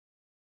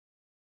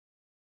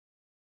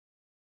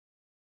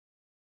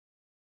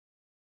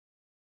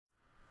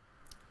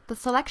The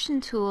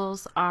selection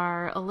tools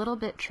are a little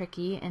bit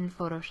tricky in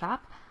Photoshop,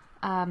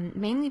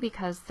 mainly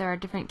because there are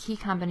different key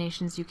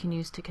combinations you can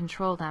use to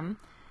control them.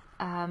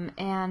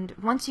 And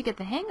once you get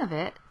the hang of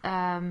it,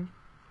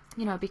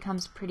 it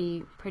becomes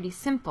pretty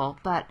simple,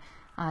 but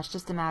it's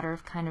just a matter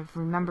of kind of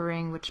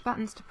remembering which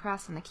buttons to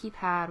press on the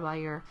keypad while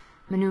you're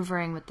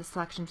maneuvering with the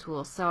selection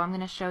tool. So I'm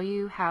going to show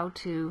you how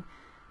to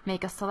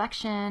make a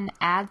selection,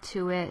 add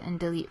to it, and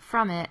delete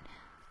from it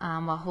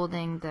while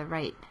holding the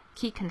right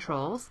key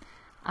controls.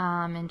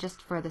 And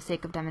just for the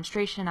sake of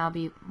demonstration, I'll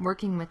be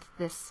working with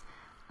this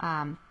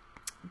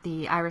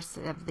the iris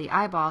of the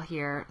eyeball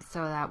here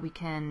so that we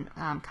can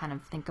kind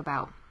of think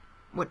about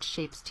what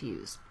shapes to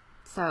use.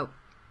 So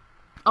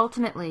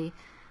ultimately,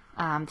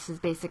 this is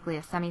basically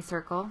a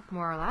semicircle,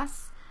 more or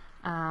less.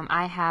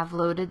 I have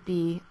loaded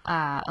the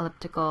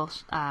elliptical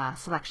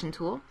selection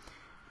tool,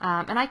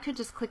 and I could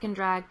just click and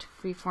drag to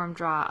freeform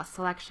draw a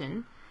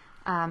selection.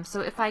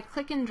 So if I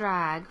click and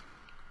drag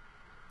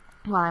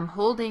while I'm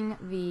holding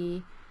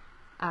the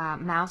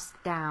mouse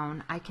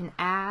down, I can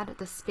add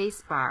the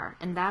space bar,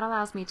 and that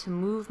allows me to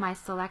move my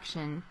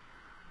selection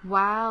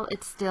while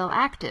it's still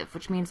active,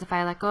 which means if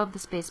I let go of the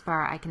space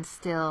bar, I can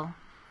still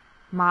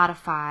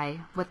modify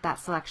what that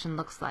selection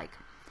looks like.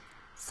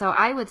 So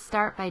I would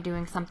start by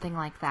doing something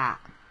like that.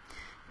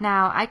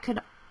 Now I could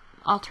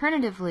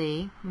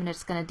alternatively, I'm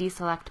just going to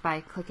deselect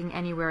by clicking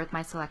anywhere with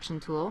my selection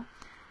tool,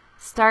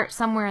 start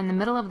somewhere in the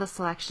middle of the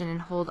selection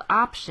and hold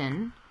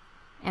Option,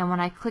 and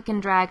when I click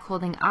and drag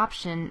holding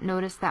Option,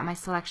 notice that my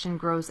selection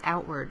grows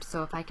outward.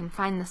 So if I can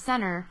find the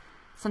center,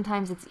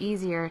 sometimes it's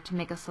easier to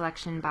make a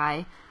selection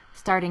by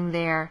starting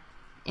there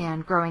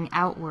and growing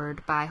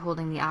outward by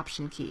holding the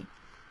Option key.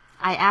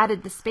 I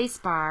added the space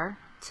bar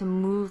to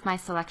move my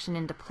selection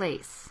into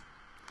place,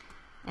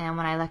 and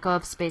when I let go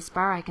of space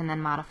bar, I can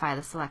then modify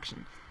the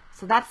selection.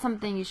 So that's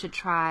something you should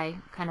try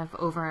kind of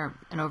over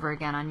and over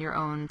again on your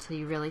own until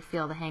you really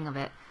feel the hang of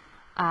it.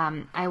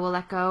 I will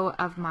let go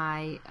of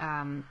my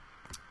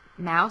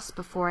mouse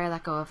before I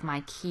let go of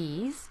my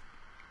keys,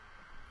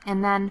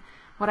 and then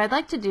what I'd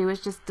like to do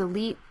is just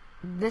delete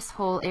this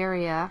whole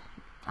area,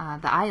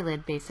 the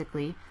eyelid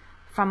basically,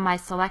 from my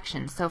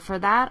selection. So for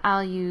that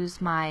I'll use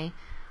my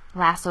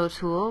lasso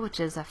tool,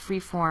 which is a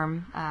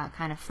freeform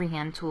kind of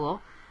freehand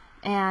tool,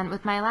 and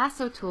with my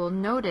lasso tool,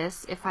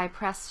 notice if I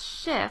press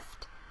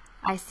Shift,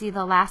 I see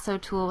the lasso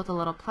tool with a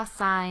little plus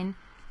sign,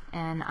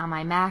 and on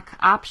my Mac,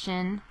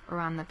 Option, or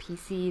on the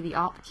PC, the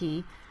Alt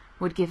key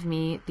would give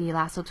me the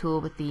lasso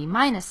tool with the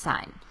minus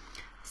sign.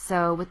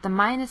 So with the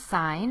minus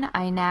sign,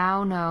 I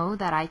now know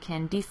that I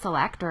can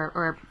deselect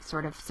or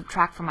sort of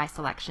subtract from my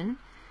selection.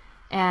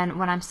 And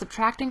when I'm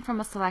subtracting from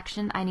a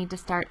selection, I need to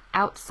start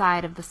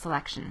outside of the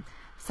selection.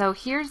 So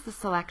here's the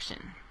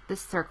selection,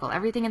 this circle.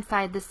 Everything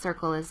inside this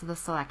circle is the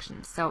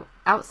selection. So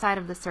outside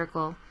of the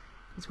circle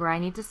is where I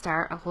need to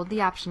start. I'll hold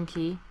the Option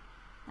key,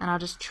 and I'll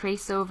just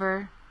trace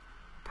over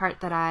the part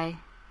that I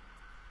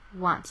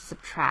want to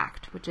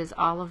subtract, which is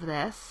all of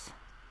this.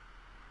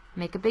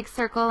 Make a big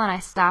circle, and I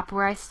stop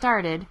where I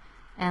started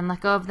and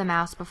let go of the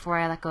mouse before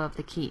I let go of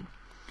the key.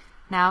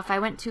 Now if I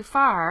went too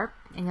far,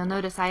 and you'll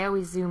notice I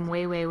always zoom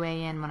way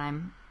in when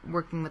I'm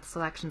working with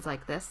selections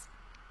like this,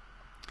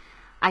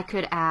 I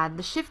could add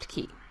the Shift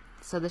key.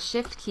 So the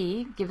Shift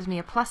key gives me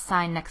a plus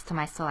sign next to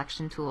my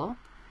selection tool,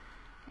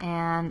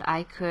 and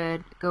I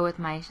could go with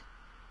my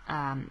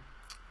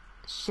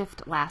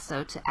Shift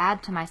lasso to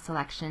add to my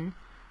selection.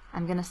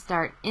 I'm going to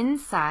start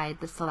inside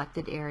the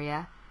selected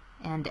area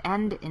and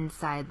end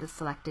inside the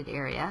selected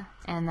area,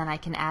 and then I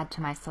can add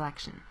to my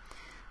selection.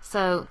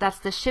 So that's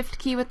the Shift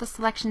key with the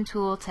selection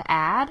tool to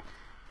add,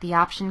 the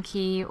Option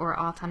key or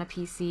Alt on a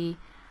PC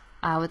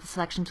with the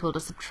selection tool to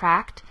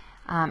subtract,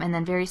 and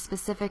then very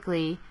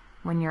specifically,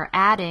 when you're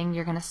adding,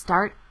 you're going to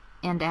start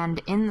and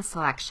end in the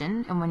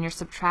selection, and when you're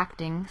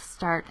subtracting,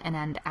 start and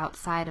end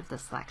outside of the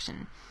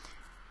selection.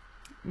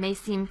 May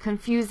seem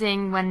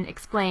confusing when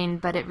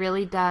explained, but it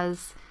really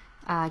does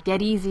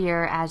get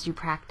easier as you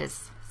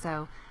practice.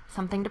 So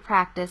something to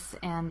practice,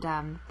 and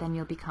then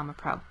you'll become a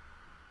pro.